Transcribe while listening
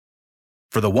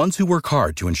For the ones who work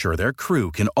hard to ensure their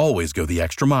crew can always go the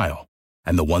extra mile,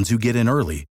 and the ones who get in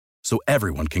early so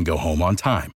everyone can go home on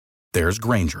time, there's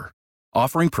Grainger,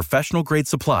 offering professional-grade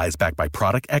supplies backed by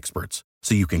product experts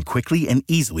so you can quickly and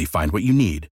easily find what you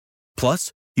need.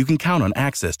 Plus, you can count on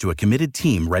access to a committed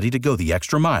team ready to go the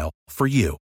extra mile for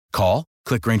you. Call,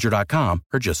 click Grainger.com,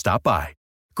 or just stop by.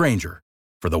 Grainger,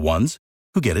 for the ones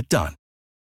who get it done.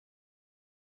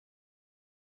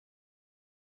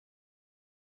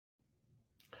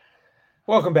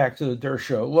 Welcome back to the Dirt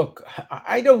Show. Look,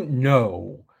 I don't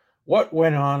know what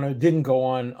went on or didn't go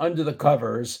on under the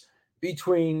covers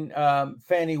between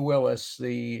Fani Willis,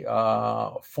 the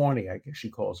Fawny, I guess she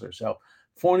calls herself,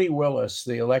 Fani Willis,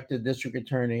 the elected district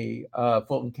attorney,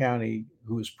 Fulton County,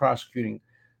 who was prosecuting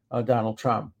Donald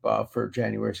Trump for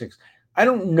January 6th. I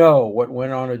don't know what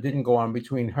went on or didn't go on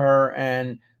between her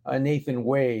and Nathan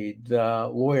Wade, the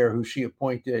lawyer who she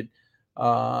appointed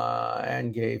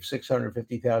and gave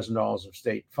 $650,000 of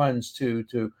state funds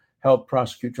to help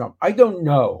prosecute Trump. I don't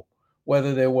know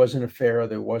whether there was an affair or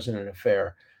there wasn't an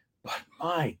affair, but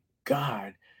my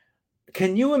God,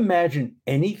 can you imagine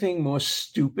anything more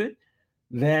stupid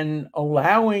than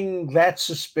allowing that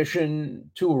suspicion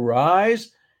to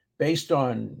arise based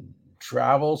on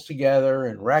travels together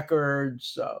and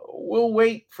records? We'll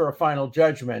wait for a final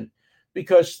judgment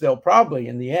because they'll probably,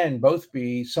 in the end, both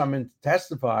be summoned to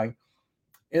testify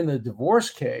in the divorce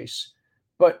case.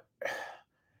 But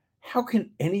how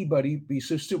can anybody be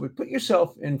so stupid? Put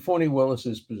yourself in Fani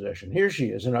Willis's position. Here she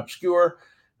is, an obscure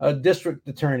district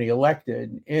attorney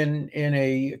elected in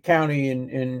a county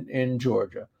in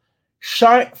Georgia.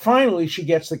 Finally, she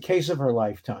gets the case of her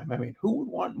lifetime. I mean, who would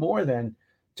want more than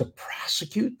to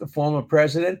prosecute the former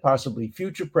president, possibly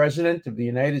future president of the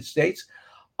United States,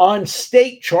 on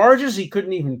state charges? He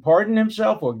couldn't even pardon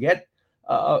himself or get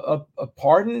a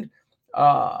pardon.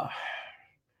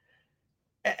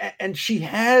 And she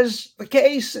has the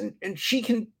case, and she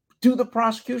can do the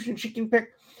prosecution. She can pick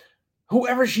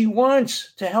whoever she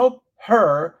wants to help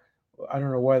her. I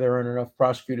don't know why there aren't enough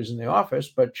prosecutors in the office,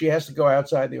 but she has to go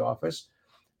outside the office,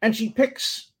 and she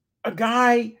picks a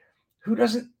guy who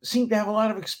doesn't seem to have a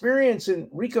lot of experience in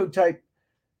RICO type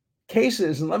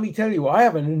cases. And let me tell you, I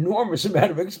have an enormous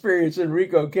amount of experience in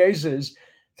RICO cases.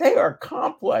 They are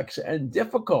complex and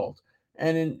difficult.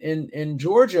 And in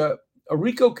Georgia, a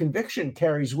RICO conviction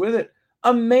carries with it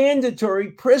a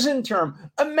mandatory prison term.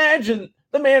 Imagine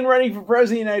the man running for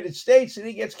president of the United States, and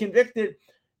he gets convicted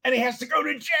and he has to go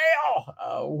to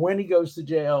jail. When he goes to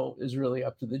jail is really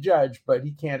up to the judge, but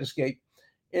he can't escape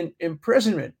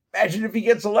imprisonment. Imagine if he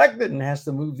gets elected and has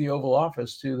to move the Oval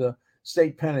Office to the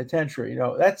state penitentiary.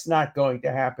 That's not going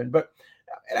to happen.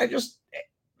 And I just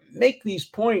make these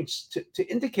points to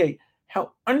indicate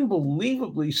how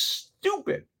unbelievably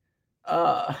stupid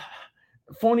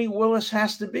Fani Willis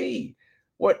has to be.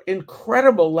 What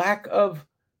incredible lack of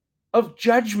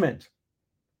judgment.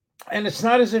 And it's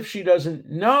not as if she doesn't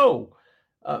know.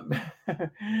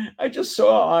 I just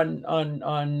saw on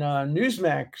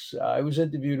Newsmax, I was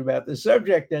interviewed about this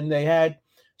subject, and they had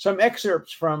some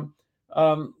excerpts from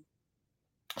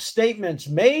statements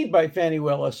made by Fani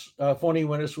Willis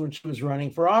when she was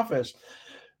running for office.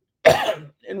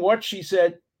 And what she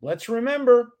said, let's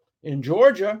remember, in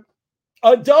Georgia,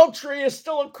 adultery is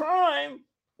still a crime.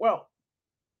 Well,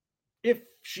 if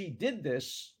she did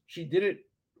this, she did it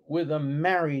with a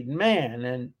married man.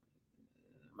 And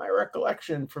my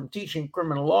recollection from teaching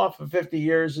criminal law for 50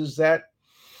 years is that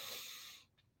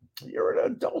you're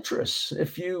an adulteress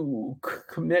if you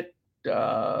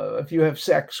if you have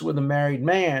sex with a married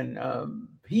man.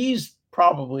 He's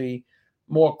probably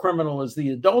more criminal as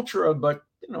the adulterer, but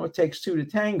it takes two to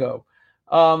tango.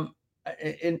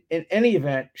 In any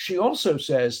event, she also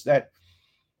says that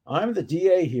I'm the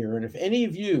DA here, and if any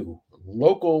of you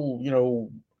local,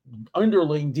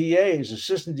 underling DAs,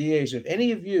 assistant DAs, if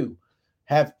any of you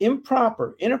have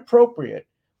improper, inappropriate,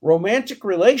 romantic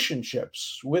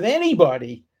relationships with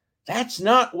anybody, that's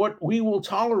not what we will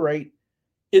tolerate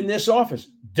in this office.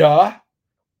 Duh.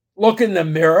 Look in the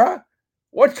mirror.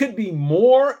 What could be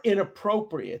more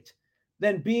inappropriate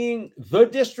than being the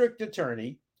district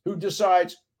attorney who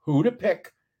decides who to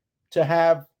pick to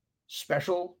have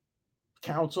special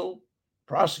counsel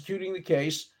prosecuting the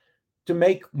case to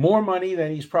make more money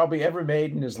than he's probably ever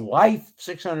made in his life,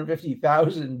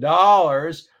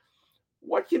 $650,000.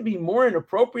 What could be more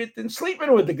inappropriate than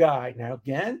sleeping with the guy? Now,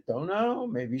 again, don't know.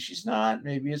 Maybe she's not.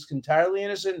 Maybe it's entirely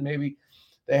innocent. Maybe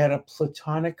they had a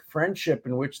platonic friendship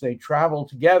in which they traveled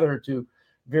together to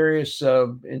various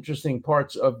interesting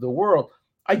parts of the world.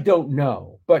 I don't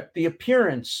know, but the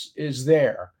appearance is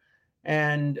there.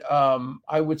 And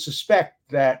I would suspect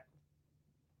that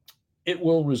it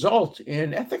will result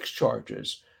in ethics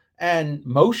charges and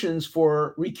motions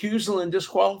for recusal and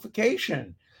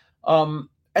disqualification.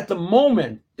 At the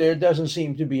moment, there doesn't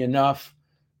seem to be enough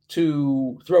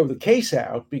to throw the case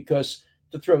out, because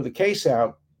to throw the case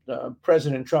out,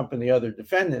 President Trump and the other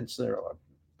defendants, there are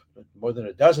more than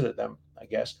a dozen of them, I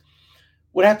guess,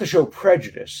 would have to show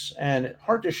prejudice. And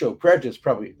hard to show prejudice,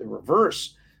 probably the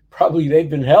reverse. Probably they've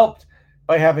been helped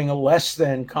by having a less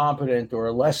than competent or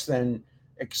a less than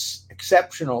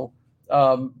exceptional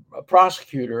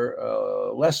prosecutor,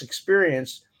 less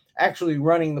experienced, actually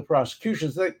running the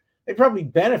prosecutions. They probably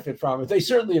benefit from it. They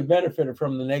certainly have benefited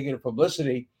from the negative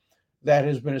publicity that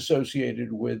has been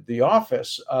associated with the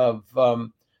office of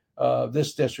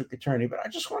this district attorney. But I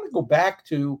just want to go back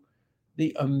to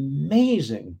the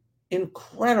amazing,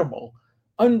 incredible,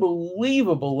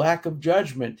 unbelievable lack of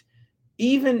judgment,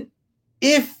 even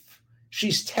if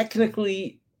she's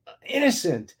technically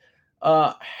innocent.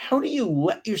 How do you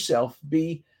let yourself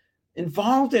be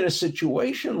involved in a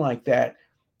situation like that?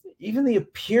 Even the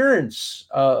appearance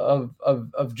of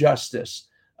justice.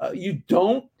 You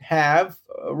don't have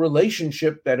a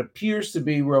relationship that appears to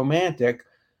be romantic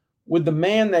with the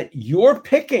man that you're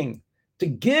picking to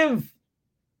give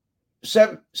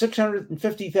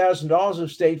 $650,000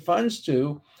 of state funds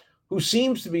to, who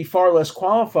seems to be far less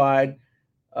qualified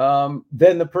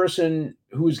than the person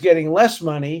who's getting less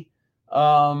money,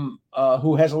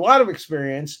 who has a lot of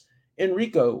experience in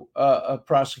RICO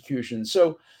prosecution.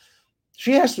 So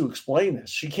she has to explain this.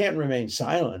 She can't remain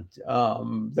silent.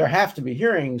 There have to be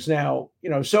hearings. Now,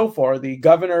 so far, the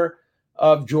governor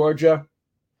of Georgia,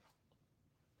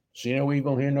 see no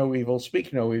evil, hear no evil,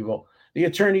 speak no evil. The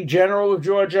attorney general of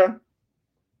Georgia,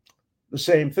 the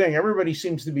same thing. Everybody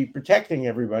seems to be protecting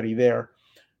everybody there.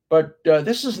 But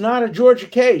this is not a Georgia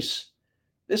case.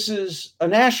 This is a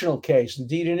national case,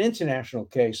 indeed an international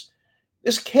case.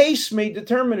 This case may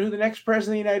determine who the next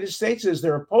president of the United States is.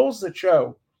 There are polls that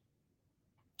show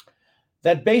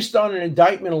that based on an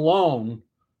indictment alone,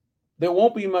 there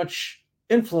won't be much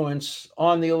influence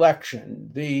on the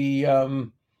election.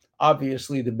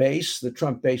 Obviously, the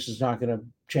Trump base is not going to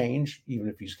change, even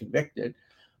if he's convicted.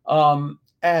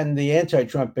 And the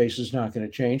anti-Trump base is not going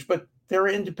to change. But there are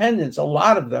independents, a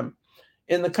lot of them,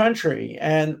 in the country.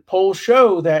 And polls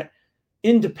show that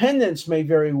independents may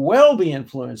very well be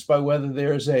influenced by whether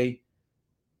there's a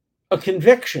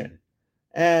conviction.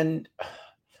 And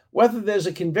whether there's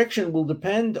a conviction will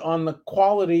depend on the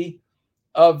quality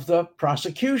of the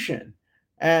prosecution.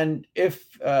 And if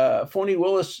Fani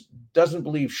Willis doesn't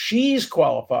believe she's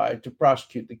qualified to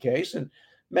prosecute the case, and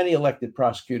many elected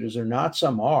prosecutors are not,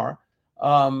 some are,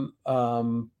 but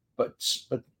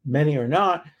many are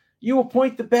not, you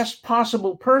appoint the best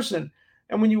possible person.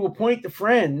 And when you appoint a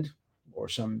friend, or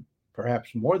some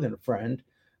perhaps more than a friend,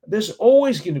 there's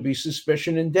always going to be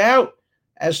suspicion and doubt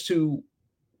as to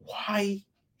why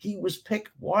he was picked.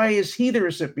 Why is he the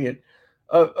recipient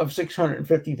of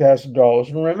 $650,000?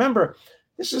 And remember,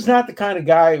 this is not the kind of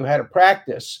guy who had a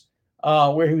practice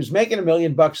where he was making $1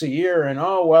 million a year and,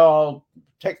 I'll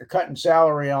take a cut in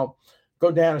salary. I'll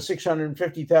go down to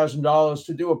 $650,000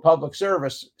 to do a public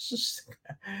service.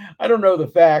 I don't know the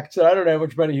facts. I don't know how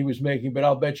much money he was making, but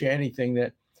I'll bet you anything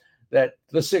that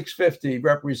the 650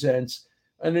 represents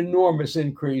an enormous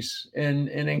increase in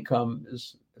income.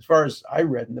 As far as I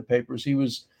read in the papers, he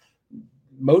was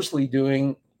mostly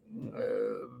doing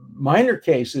minor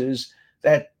cases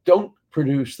that don't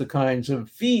produce the kinds of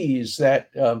fees that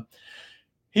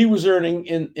he was earning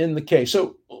in the case.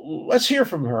 So let's hear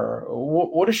from her.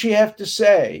 What does she have to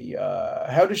say?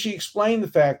 How does she explain the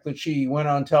fact that she went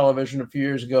on television a few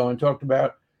years ago and talked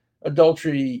about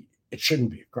adultery? It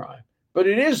shouldn't be a crime, but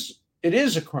it is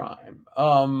a crime.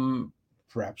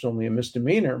 Perhaps only a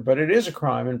misdemeanor, but it is a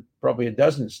crime in probably a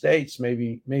dozen states,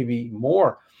 maybe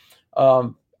more.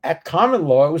 At common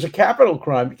law, it was a capital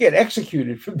crime to get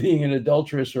executed for being an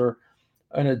adulteress or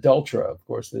an adulterer. Of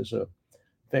course, there's a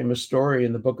famous story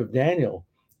in the book of Daniel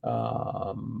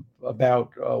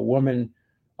about a woman,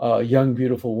 a young,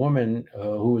 beautiful woman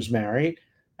who was married,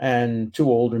 and two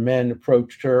older men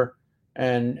approached her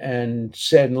and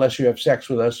said, unless you have sex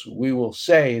with us, we will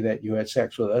say that you had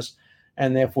sex with us,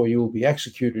 and therefore you will be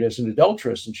executed as an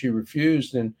adulteress. And she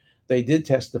refused, and they did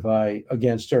testify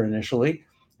against her initially,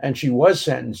 and she was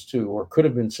sentenced to, or could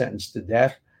have been sentenced to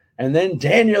death. And then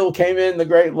Daniel came in, the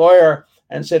great lawyer,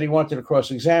 and said he wanted to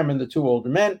cross-examine the two older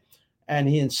men, and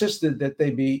he insisted that they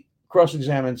be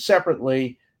cross-examined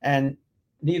separately and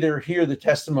neither hear the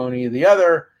testimony of the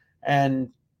other. And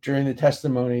during the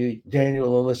testimony,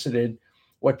 Daniel elicited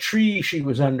what tree she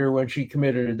was under when she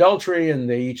committed adultery, and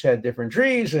they each had different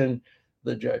trees, and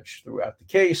the judge threw out the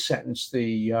case, sentenced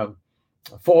the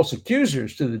false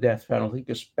accusers to the death penalty,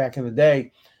 because back in the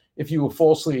day, if you were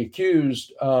falsely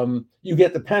accused, you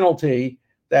get the penalty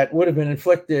that would have been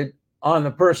inflicted on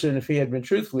the person if he had been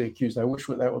truthfully accused. I wish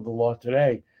that were the law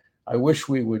today. I wish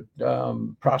we would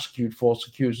prosecute false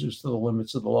accusers to the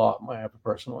limits of the law. I have a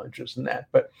personal interest in that,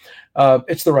 but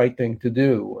it's the right thing to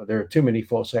do. There are too many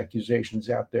false accusations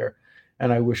out there,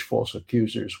 and I wish false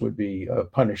accusers would be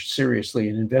punished seriously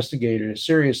and investigated as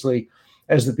seriously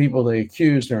as the people they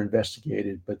accused are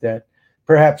investigated. But that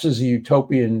perhaps is a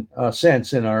utopian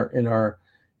sense in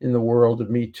the world of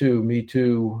Me Too. Me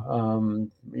Too,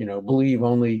 believe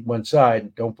only one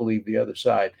side, don't believe the other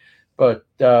side. But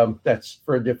that's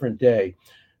for a different day.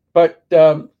 But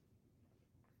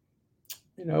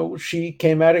she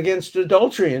came out against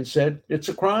adultery and said it's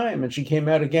a crime, and she came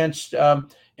out against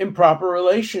improper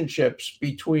relationships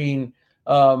between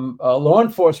law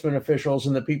enforcement officials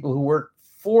and the people who work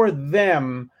for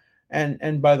them.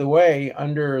 And by the way,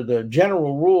 under the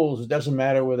general rules, it doesn't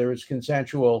matter whether it's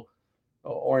consensual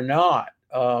or not,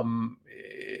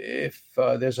 if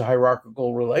there's a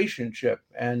hierarchical relationship.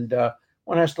 And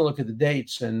one has to look at the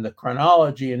dates and the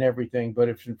chronology and everything. But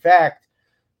if in fact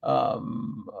a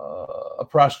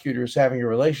prosecutor is having a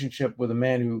relationship with a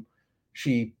man who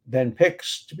she then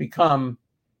picks to become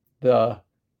the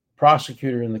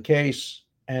prosecutor in the case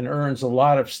and earns a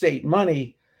lot of state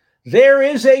money, there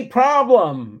is a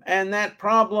problem, and that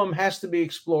problem has to be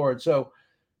explored. So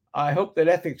I hope that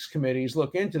ethics committees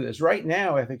look into this. Right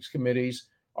now, ethics committees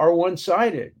are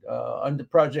one-sided. Under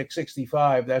Project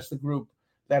 65, that's the group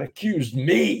that accused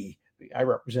me. I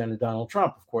represented Donald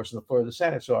Trump, of course, on the floor of the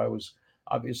Senate, so I was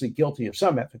obviously guilty of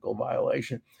some ethical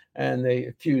violation. And they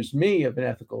accused me of an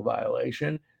ethical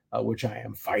violation, which I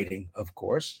am fighting, of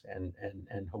course, and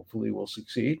hopefully will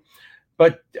succeed.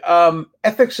 But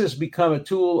ethics has become a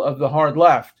tool of the hard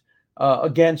left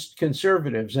against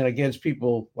conservatives and against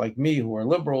people like me who are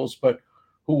liberals, but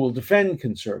who will defend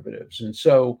conservatives. And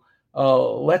so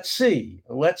let's see.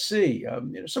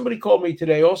 Somebody called me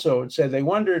today also and said they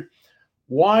wondered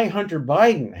why Hunter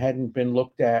Biden hadn't been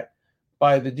looked at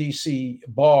by the D.C.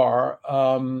 bar.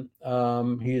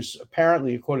 He is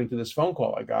apparently, according to this phone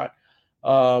call I got,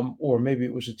 or maybe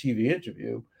it was a TV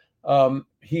interview,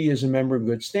 he is a member in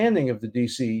good standing of the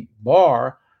D.C.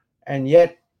 bar, and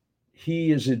yet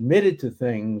he is admitted to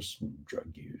things, drug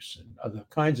use and other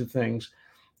kinds of things,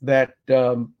 that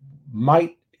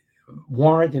might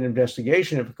warrant an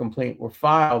investigation if a complaint were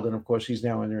filed. And of course, he's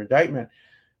now under indictment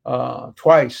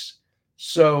twice.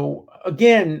 So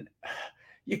again,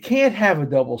 you can't have a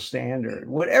double standard.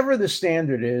 Whatever the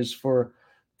standard is for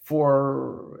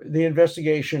the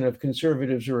investigation of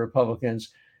conservatives or Republicans,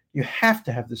 you have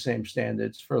to have the same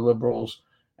standards for liberals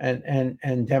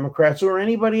and Democrats or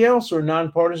anybody else or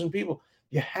nonpartisan people.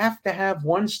 You have to have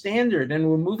one standard, and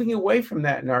we're moving away from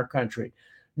that in our country.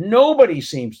 Nobody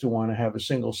seems to want to have a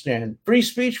single standard. Free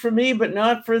speech for me, but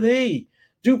not for thee.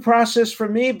 Due process for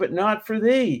me, but not for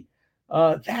thee.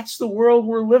 That's the world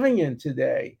we're living in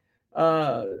today.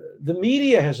 The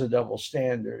media has a double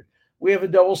standard. We have a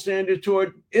double standard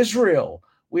toward Israel.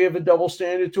 We have a double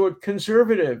standard toward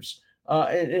conservatives.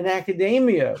 In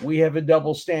academia, we have a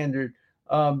double standard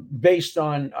based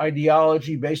on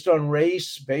ideology, based on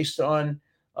race, based on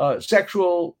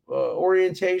sexual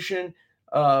orientation.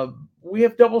 We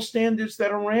have double standards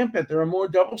that are rampant. There are more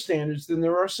double standards than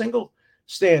there are single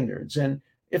standards. And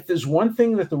if there's one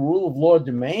thing that the rule of law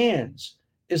demands,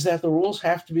 is that the rules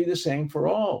have to be the same for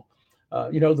all.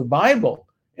 The Bible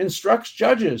instructs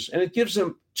judges, and it gives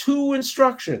them two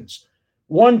instructions.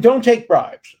 One, don't take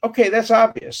bribes. Okay, that's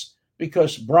obvious,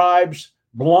 because bribes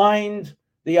blind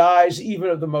the eyes even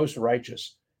of the most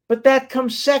righteous. But that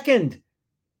comes second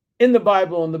in the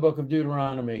Bible, in the book of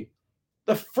Deuteronomy.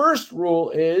 The first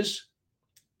rule is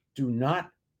do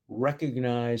not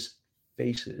recognize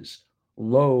faces.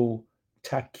 Lo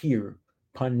takir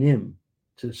panim,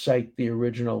 to cite the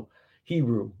original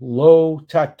Hebrew. Lo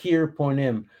takir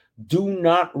panim. Do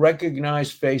not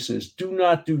recognize faces. Do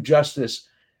not do justice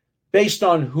based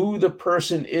on who the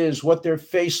person is, what their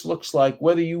face looks like,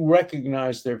 whether you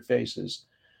recognize their faces.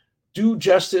 Do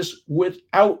justice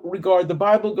without regard. The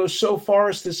Bible goes so far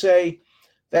as to say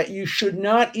that you should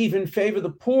not even favor the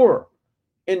poor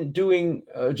in doing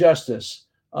justice.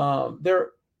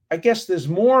 I guess there's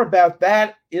more about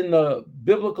that in the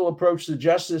biblical approach to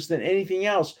justice than anything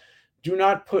else. Do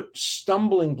not put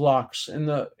stumbling blocks in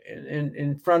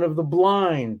front of the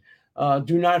blind.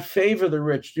 Do not favor the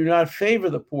rich. Do not favor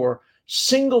the poor.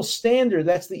 Single standard.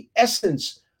 That's the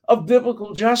essence of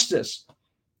biblical justice.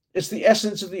 It's the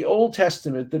essence of the Old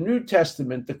Testament, the New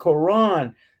Testament, the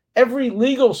Quran. Every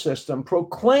legal system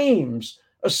proclaims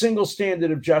a single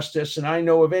standard of justice, and I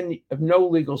know of no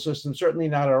legal system, certainly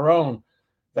not our own,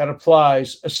 that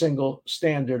applies a single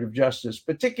standard of justice,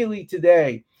 particularly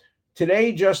today.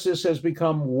 Today, justice has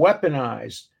become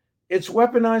weaponized. It's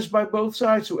weaponized by both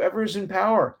sides. Whoever is in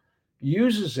power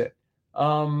uses it,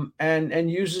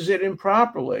 and uses it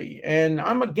improperly. And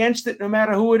I'm against it no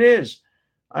matter who it is.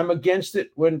 I'm against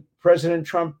it when President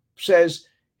Trump says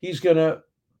he's going to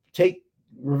take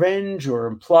revenge, or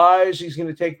implies he's going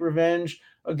to take revenge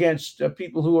against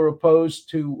people who are opposed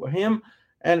to him.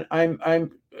 And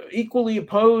I'm equally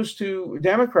opposed to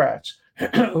Democrats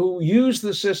who use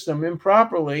the system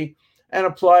improperly and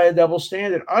apply a double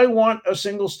standard. I want a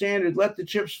single standard. Let the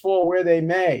chips fall where they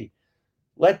may.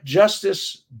 Let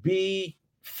justice be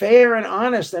fair and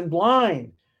honest and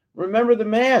blind. Remember the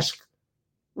mask.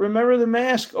 Remember the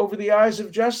mask over the eyes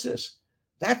of justice.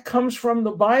 That comes from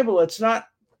the Bible. It's not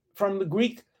from the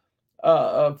Greek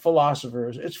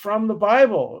philosophers. It's from the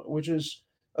Bible, which is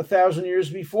 1,000 years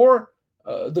before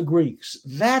the Greeks.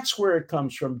 That's where it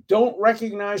comes from. Don't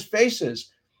recognize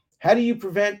faces. How do you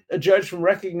prevent a judge from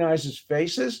recognizing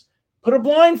faces? Put a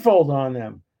blindfold on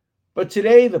them. But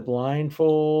today, the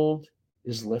blindfold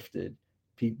is lifted.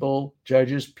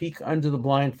 Judges peek under the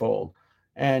blindfold.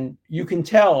 And you can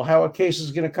tell how a case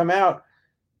is going to come out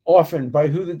often by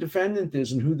who the defendant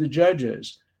is and who the judge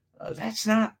is. That's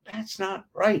not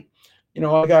right.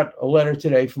 I got a letter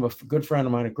today from a good friend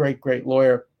of mine, a great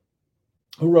lawyer,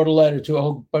 who wrote a letter to a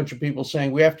whole bunch of people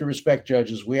saying, we have to respect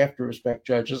judges. We have to respect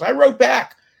judges. I wrote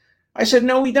back. I said,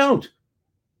 no, we don't.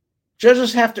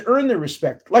 Judges have to earn their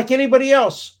respect like anybody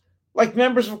else, like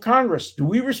members of Congress. Do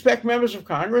we respect members of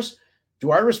Congress?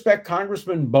 Do I respect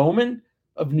Congressman Bowman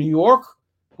of New York,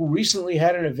 who recently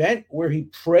had an event where he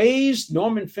praised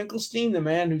Norman Finkelstein, the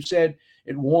man who said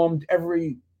it warmed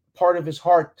every part of his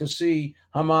heart to see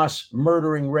Hamas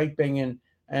murdering, raping,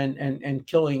 and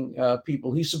killing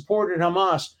people. He supported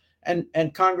Hamas,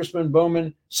 and Congressman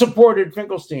Bowman supported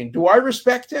Finkelstein. Do I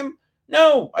respect him?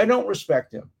 No, I don't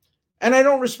respect him. And I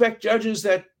don't respect judges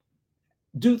that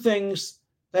do things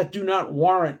that do not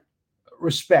warrant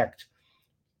respect.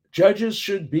 Judges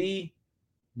should be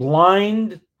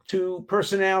blind to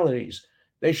personalities.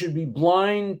 They should be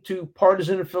blind to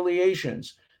partisan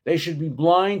affiliations. They should be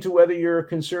blind to whether you're a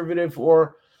conservative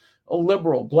or a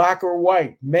liberal, black or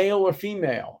white, male or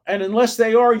female. And unless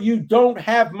they are, you don't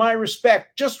have my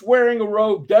respect. Just wearing a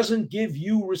robe doesn't give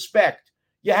you respect.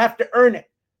 You have to earn it,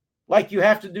 like you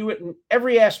have to do it in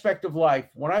every aspect of life.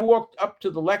 When I walked up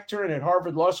to the lectern at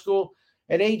Harvard Law School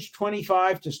at age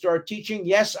 25 to start teaching,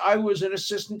 yes, I was an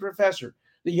assistant professor,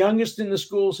 the youngest in the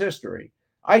school's history.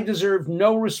 I deserved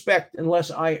no respect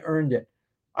unless I earned it.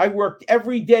 I worked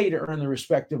every day to earn the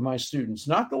respect of my students,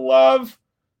 not the love.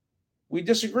 We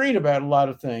disagreed about a lot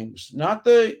of things, not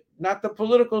the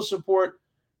political support,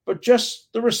 but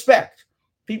just the respect.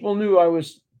 People knew I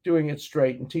was doing it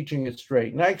straight and teaching it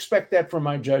straight. And I expect that from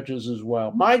my judges as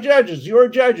well. My judges, your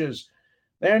judges,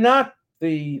 they're not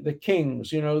the kings,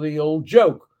 the old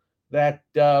joke that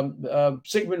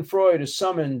Sigmund Freud is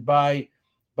summoned by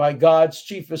God's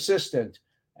chief assistant.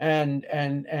 And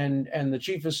the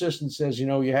chief assistant says,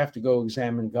 you have to go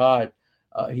examine God.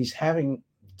 He's having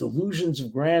delusions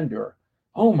of grandeur.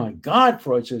 Oh my God,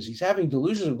 Freud says, he's having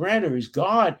delusions of grandeur. He's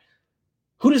God.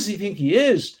 Who does he think he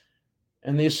is?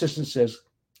 And the assistant says,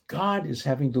 God is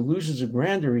having delusions of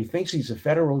grandeur. He thinks he's a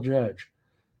federal judge.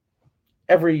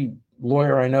 Every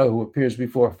lawyer I know who appears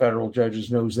before federal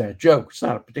judges knows that joke. It's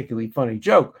not a particularly funny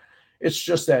joke. It's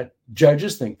just that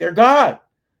judges think they're God.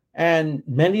 And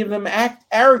many of them act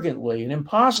arrogantly and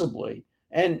impossibly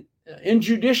and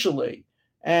injudicially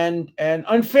and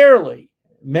unfairly.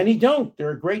 Many don't.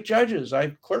 They're great judges.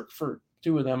 I've clerked for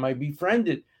two of them. I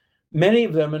befriended many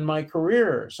of them in my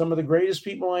career. Some of the greatest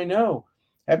people I know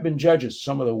have been judges.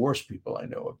 Some of the worst people I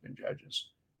know have been judges.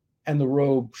 And the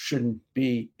robe shouldn't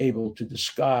be able to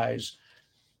disguise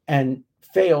and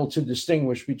fail to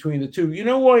distinguish between the two. You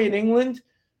know why in England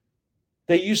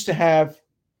they used to have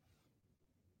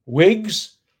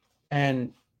wigs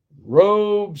and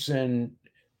robes and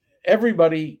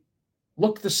everybody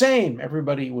looked the same.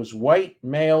 Everybody was white,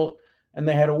 male, and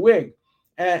they had a wig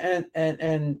and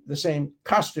the same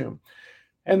costume.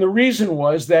 And the reason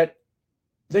was that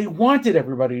they wanted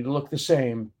everybody to look the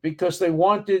same because they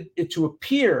wanted it to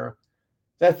appear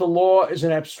that the law is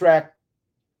an abstract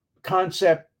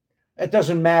concept. It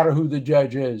doesn't matter who the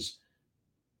judge is.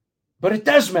 But it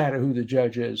does matter who the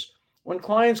judge is. When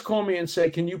clients call me and say,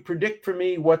 can you predict for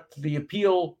me what the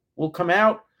appeal will come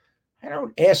out? I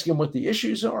don't ask them what the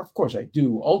issues are. Of course I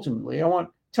do. Ultimately,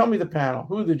 tell me the panel,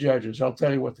 who are the judges? I'll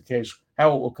tell you what the case,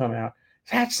 how it will come out.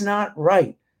 That's not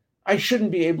right. I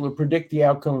shouldn't be able to predict the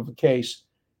outcome of a case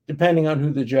depending on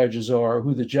who the judges are,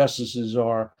 who the justices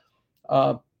are.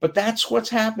 But that's what's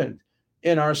happened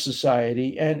in our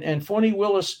society. And Fani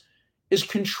Willis is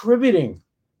contributing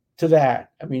to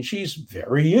that. I mean, she's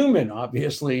very human,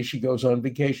 obviously. She goes on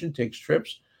vacation, takes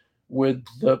trips with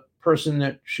the person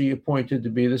that she appointed to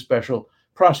be the special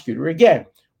prosecutor. Again,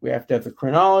 we have to have the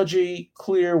chronology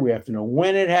clear. We have to know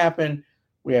when it happened.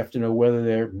 We have to know whether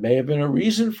there may have been a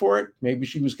reason for it. Maybe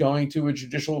she was going to a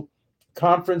judicial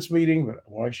conference meeting, but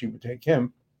why she would take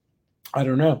him, I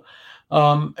don't know.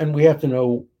 And we have to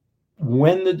know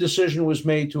when the decision was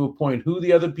made to appoint, who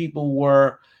the other people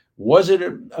were. Was it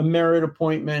a merit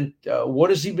appointment? What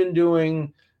has he been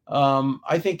doing?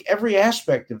 I think every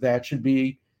aspect of that should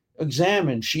be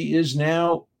examined. She is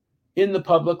now in the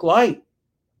public light.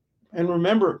 And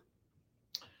remember,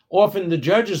 often the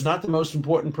judge is not the most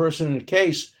important person in the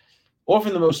case.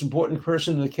 Often the most important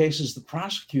person in the case is the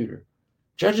prosecutor.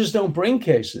 Judges don't bring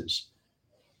cases.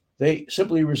 They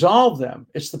simply resolve them.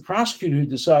 It's the prosecutor who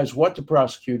decides what to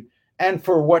prosecute and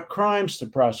for what crimes to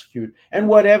prosecute and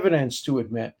what evidence to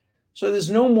admit. So there's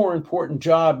no more important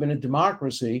job in a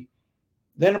democracy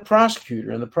than a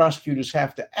prosecutor. And the prosecutors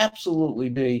have to absolutely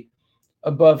be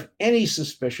above any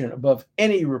suspicion, above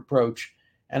any reproach.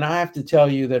 And I have to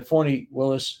tell you that Fani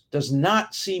Willis does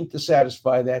not seem to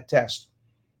satisfy that test.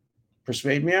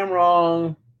 Persuade me I'm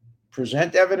wrong,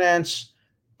 present evidence,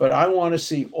 but I want to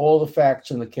see all the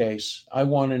facts in the case. I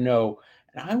want to know,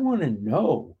 and I want to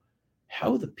know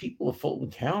how the people of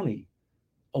Fulton County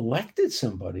elected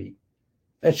somebody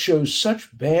that shows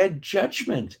such bad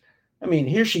judgment. I mean,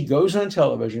 here she goes on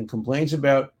television, complains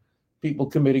about people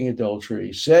committing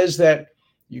adultery, says that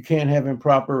you can't have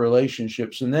improper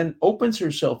relationships, and then opens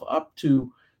herself up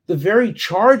to the very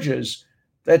charges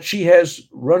that she has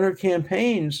run her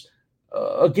campaigns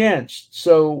against.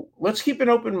 So let's keep an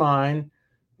open mind.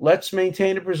 Let's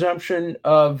maintain a presumption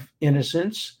of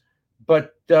innocence,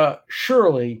 but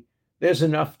surely there's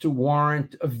enough to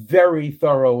warrant a very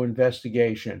thorough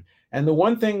investigation. And the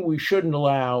one thing we shouldn't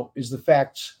allow is the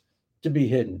facts to be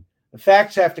hidden. The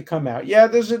facts have to come out. Yeah,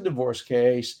 there's a divorce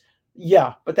case.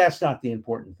 Yeah, but that's not the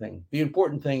important thing. The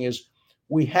important thing is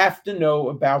we have to know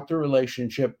about the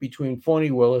relationship between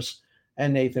Fani Willis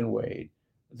and Nathan Wade.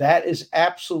 That is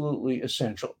absolutely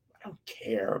essential. I don't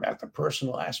care about the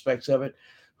personal aspects of it.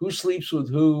 Who sleeps with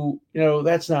who,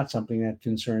 that's not something that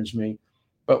concerns me.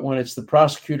 But when it's the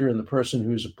prosecutor and the person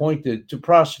who's appointed to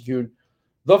prosecute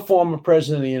the former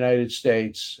president of the United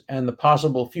States and the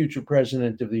possible future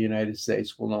president of the United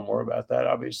States, we'll know more about that,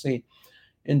 obviously,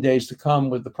 in days to come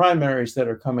with the primaries that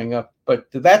are coming up. But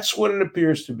that's what it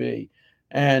appears to be.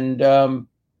 And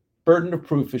burden of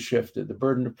proof has shifted. The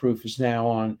burden of proof is now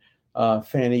on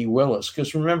Fani Willis.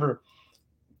 Because remember,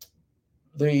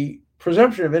 the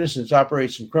presumption of innocence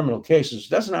operates in criminal cases. It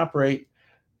doesn't operate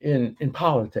in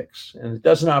politics, and it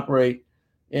doesn't operate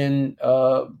in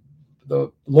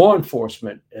the law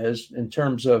enforcement as in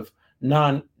terms of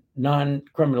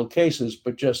non-criminal cases,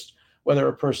 but just whether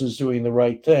a person is doing the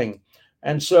right thing.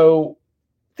 And so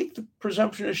I think the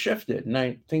presumption has shifted, and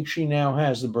I think she now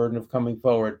has the burden of coming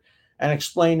forward and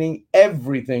explaining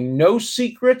everything. No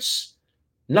secrets,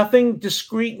 nothing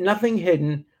discreet, nothing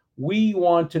hidden. We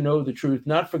want to know the truth,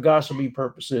 not for gossipy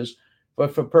purposes,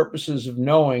 but for purposes of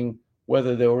knowing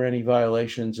whether there were any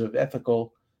violations of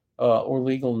ethical or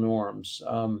legal norms.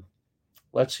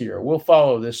 Let's hear. We'll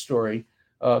follow this story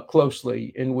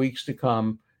closely in weeks to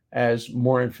come as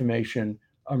more information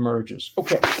emerges.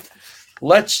 Okay,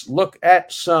 let's look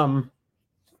at some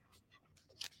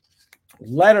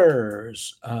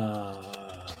letters.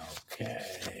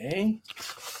 Okay.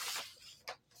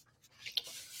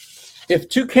 If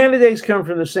two candidates come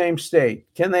from the same state,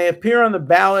 can they appear on the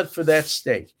ballot for that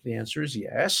state? The answer is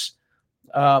yes.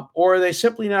 Or are they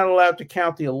simply not allowed to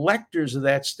count the electors of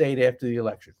that state after the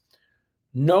election?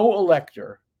 No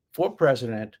elector for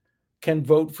president can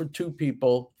vote for two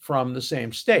people from the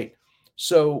same state.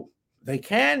 So they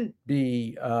can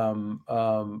be,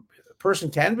 a person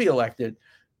can be elected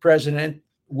president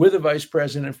with a vice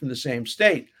president from the same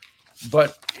state.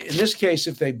 But in this case,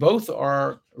 if they both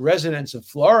are residents of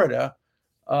Florida,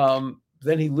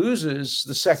 then he loses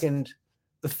the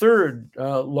third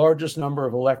largest number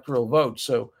of electoral votes.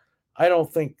 So I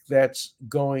don't think that's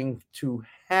going to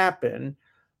happen.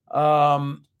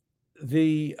 And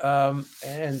the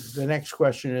next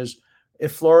question is,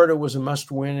 if Florida was a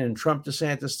must-win and Trump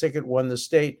DeSantis ticket won the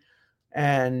state,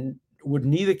 and would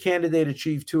neither candidate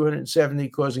achieve 270,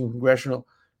 causing congressional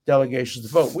delegations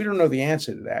to vote? We don't know the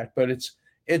answer to that, but it's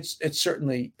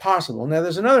certainly possible. Now,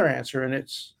 there's another answer, and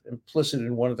it's implicit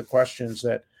in one of the questions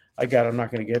that I got. I'm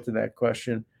not going to get to that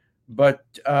question. But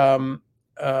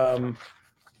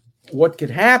what could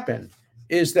happen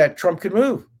is that Trump could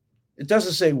move. It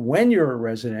doesn't say when you're a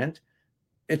resident.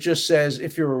 It just says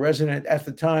if you're a resident at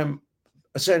the time,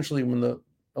 essentially when the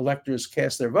electors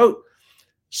cast their vote.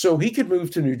 So he could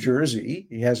move to New Jersey.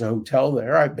 He has a hotel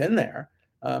there. I've been there,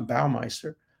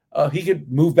 Baumeister. He could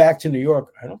move back to New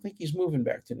York. I don't think he's moving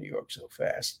back to New York so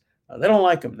fast. They don't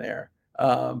like him there.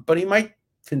 But he might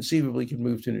conceivably could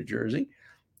move to New Jersey.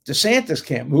 DeSantis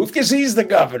can't move because he's the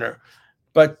governor.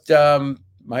 But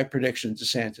my prediction,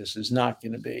 DeSantis is not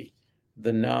going to be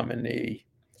the nominee.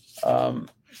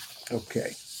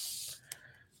 Okay.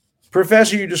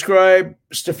 Professor, you describe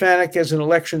Stefanik as an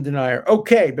election denier.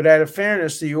 Okay, but out of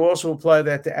fairness, do you also apply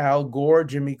that to Al Gore,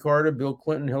 Jimmy Carter, Bill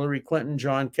Clinton, Hillary Clinton,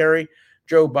 John Kerry,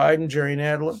 Joe Biden, Jerry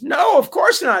Nadler? No, of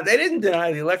course not. They didn't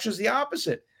deny the elections, the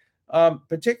opposite.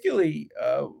 Particularly,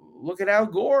 look at Al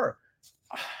Gore.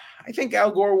 I think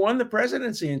Al Gore won the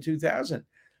presidency in 2000.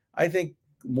 I think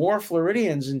more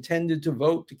Floridians intended to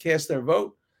vote, to cast their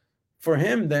vote for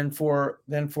him than for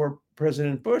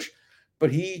President Bush.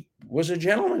 But he was a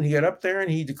gentleman. He got up there and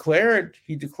he declared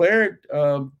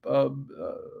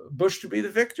Bush to be the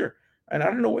victor. And I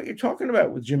don't know what you're talking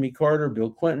about with Jimmy Carter,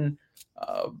 Bill Clinton.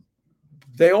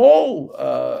 They all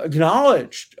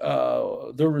acknowledged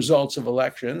the results of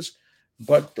elections,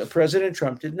 but President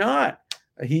Trump did not.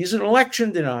 He's an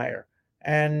election denier,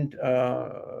 and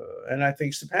I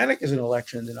think Stefanik is an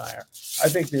election denier. I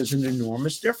think there's an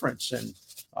enormous difference, and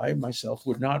I myself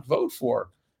would not vote for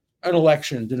an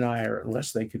election denier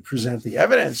unless they could present the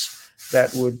evidence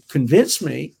that would convince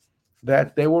me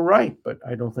that they were right, but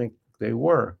I don't think they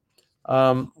were.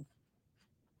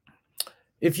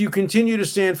 If you continue to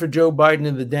stand for Joe Biden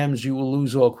and the Dems, you will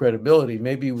lose all credibility,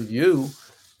 maybe with you,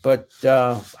 but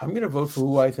I'm going to vote for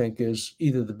who I think is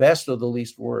either the best or the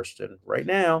least worst. And right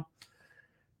now,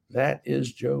 that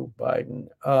is Joe Biden.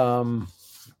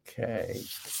 Okay.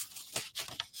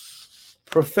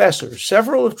 Professor,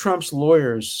 several of Trump's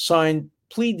lawyers signed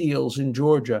plea deals in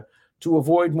Georgia to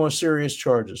avoid more serious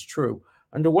charges. True.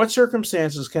 Under what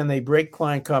circumstances can they break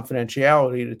client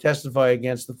confidentiality to testify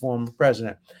against the former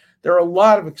president? There are a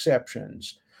lot of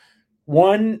exceptions.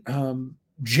 One,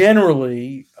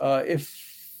 generally,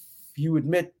 if you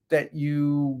admit that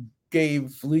you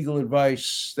gave legal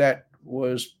advice that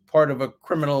was part of a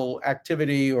criminal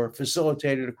activity or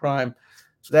facilitated a crime,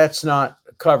 that's not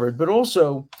covered. But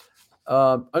also,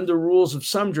 under rules of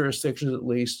some jurisdictions, at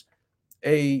least,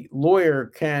 a lawyer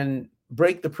can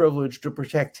break the privilege to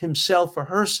protect himself or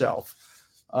herself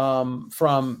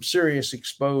from serious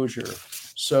exposure.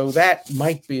 So that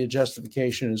might be a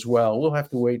justification as well. We'll have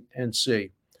to wait and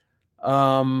see.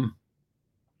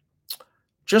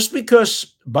 Just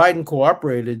because Biden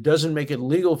cooperated doesn't make it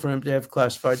legal for him to have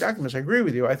classified documents. I agree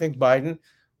with you. I think Biden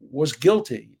was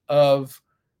guilty of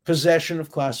possession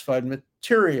of classified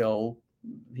material.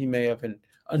 He may have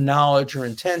a knowledge or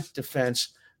intent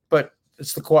defense, but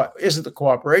isn't the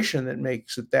cooperation that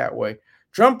makes it that way.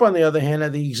 Trump, on the other hand,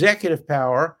 had the executive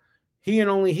power. He and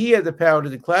only he had the power to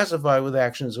declassify with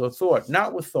actions or thought.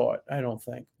 Not with thought, I don't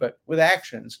think, but with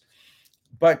actions.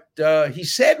 But he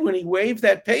said when he waved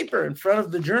that paper in front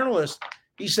of the journalist,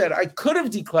 he said, I could have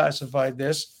declassified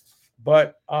this,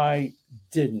 but I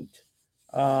didn't.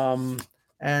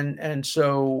 And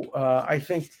so I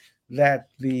think that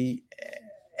the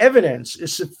evidence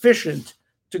is sufficient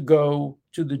to go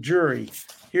to the jury.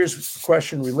 Here's a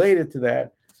question related to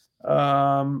that.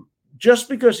 Just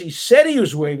because he said he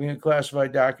was waving a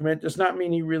classified document does not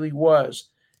mean he really was.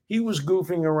 He was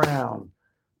goofing around.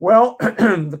 Well,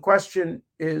 the question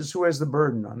is, who has the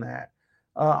burden on that?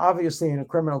 Obviously, in a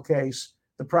criminal case,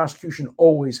 the prosecution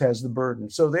always has the burden.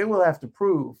 So they will have to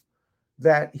prove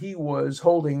that he was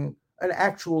holding an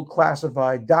actual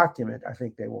classified document. I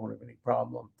think they won't have any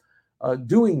problem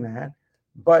doing that.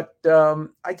 But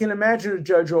I can imagine a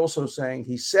judge also saying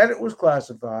he said it was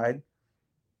classified,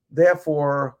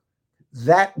 therefore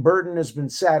that burden has been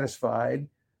satisfied.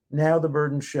 Now the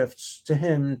burden shifts to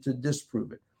him to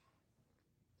disprove it.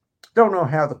 Don't know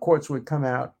how the courts would come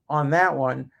out on that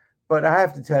one, but I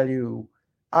have to tell you,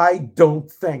 I don't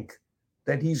think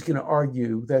that he's going to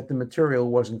argue that the material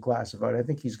wasn't classified. I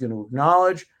think he's going to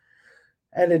acknowledge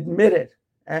and admit it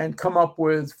and come up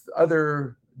with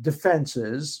other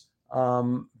defenses,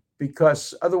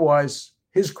 because otherwise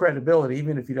his credibility,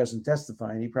 even if he doesn't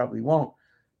testify, and he probably won't,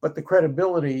 but the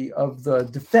credibility of the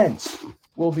defense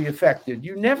will be affected.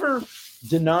 You never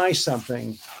deny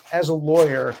something as a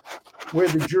lawyer where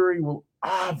the jury will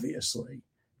obviously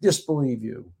disbelieve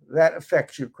you. That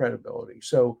affects your credibility.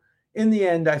 So in the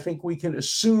end, I think we can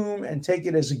assume and take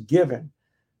it as a given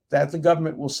that the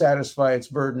government will satisfy its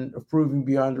burden of proving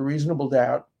beyond a reasonable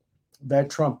doubt that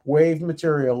Trump waived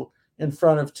material in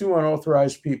front of two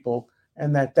unauthorized people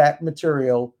and that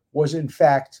material was in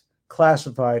fact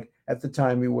classified at the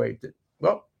time he waived it.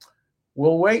 Well,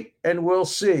 we'll wait and we'll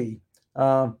see.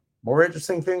 More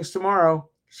interesting things tomorrow.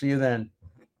 See you then.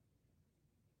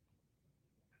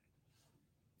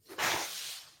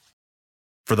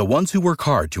 For the ones who work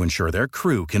hard to ensure their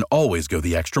crew can always go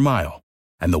the extra mile,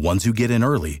 and the ones who get in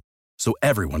early so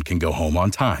everyone can go home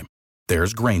on time,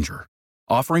 there's Grainger,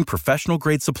 offering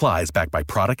professional-grade supplies backed by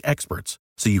product experts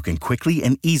so you can quickly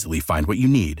and easily find what you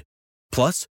need.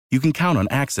 Plus, you can count on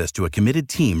access to a committed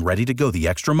team ready to go the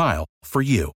extra mile for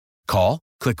you. Call,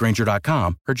 click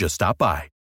Grainger.com, or just stop by.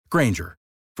 Grainger,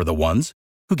 for the ones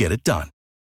who get it done.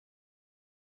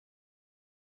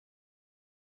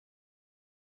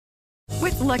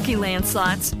 With Lucky Land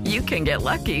Slots, you can get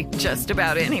lucky just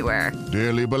about anywhere.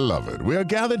 Dearly beloved, we are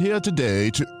gathered here today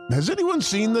to... Has anyone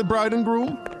seen the bride and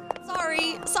groom?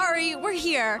 Sorry, we're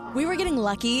here. We were getting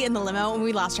lucky in the limo and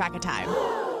we lost track of time.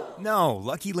 No,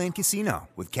 Lucky Land Casino,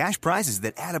 with cash prizes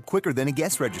that add up quicker than a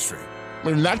guest registry.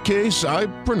 In that case, I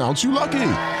pronounce you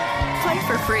lucky. Play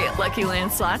for free at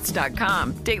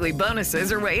LuckyLandSlots.com. Daily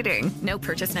bonuses are waiting. No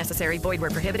purchase necessary. Void where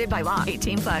prohibited by law.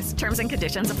 18+. Terms and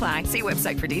conditions apply. See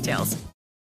website for details.